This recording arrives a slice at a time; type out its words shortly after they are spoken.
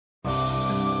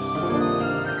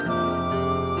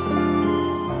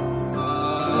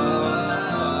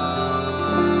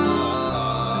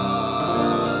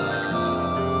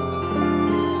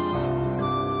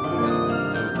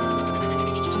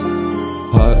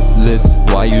Heartless,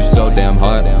 why you so damn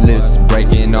heartless?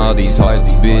 Breaking all these hearts,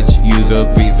 bitch. You's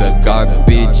a piece of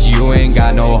garbage. You ain't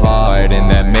got no heart,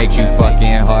 and that makes you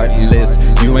fucking heartless.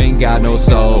 You ain't got no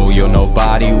soul, you're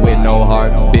nobody with no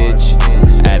heart, bitch.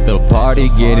 At the party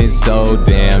getting so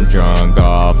damn drunk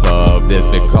off of this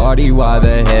Bacardi. Why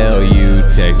the hell you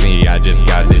text me? I just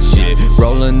got this shit.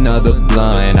 Roll another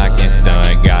blunt, I can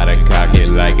stunt. Gotta cock it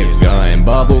like a gun.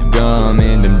 Bubble gum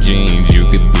in them jeans, you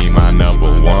could be my number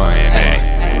one. Hey.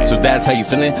 So that's how you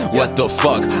feelin'? What the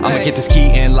fuck? I'ma get this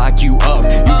key and lock you up.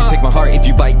 You can take my heart if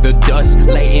you bite the dust.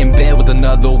 Lay in bed with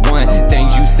another one.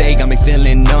 Things you say got me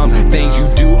feeling numb. Things you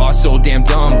do are so damn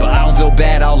dumb. But I don't feel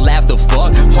bad, I'll laugh the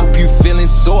fuck. Hope you feeling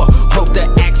sore. Hope the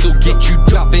axe will get you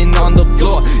dropping on the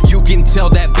floor. You can tell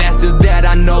that bastard that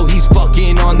I know he's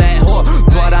fucking on that whore.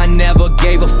 But I never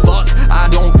gave a fuck. I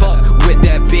don't fuck with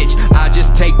that bitch. I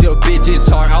just take the bitch's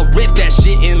heart. I'll rip that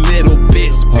shit in little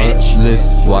bits, bitch.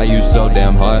 Heartless, why you so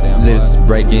damn heartless?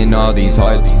 Breaking all these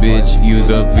hearts, bitch. You's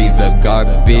a piece of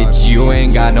garbage. You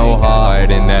ain't got no heart,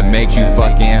 and that makes you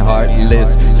fucking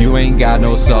heartless. You ain't got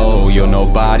no soul, you're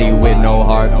nobody with no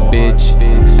heart, bitch.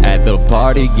 At the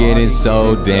party getting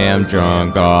so damn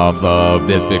drunk off of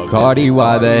this Bacardi.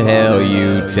 Why the hell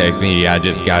you text me? I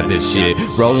just got this shit.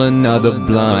 Roll another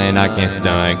blunt, I can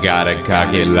stunt. Gotta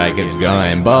cock it like a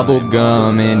gun. Bubble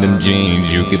gum in them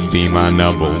jeans, you could be my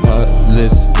number one.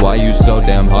 Heartless, why you so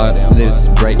damn heartless?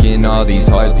 Breaking all these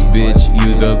hearts, bitch.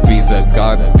 You's a piece of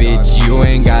garbage. You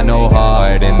ain't got no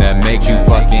heart, and that makes you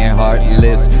fucking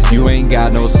heartless. You ain't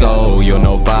got no soul, you're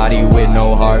nobody with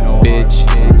no heart, bitch.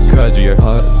 Cause you're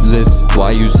heartless,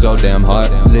 why you so damn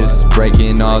heartless?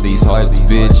 Breaking all these hearts,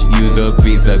 bitch. You's a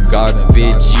piece of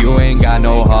garbage. You ain't got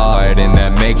no heart, and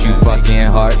that makes you fucking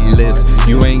heartless.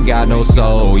 You ain't got no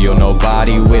soul, you're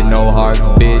nobody with no heart,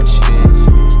 bitch.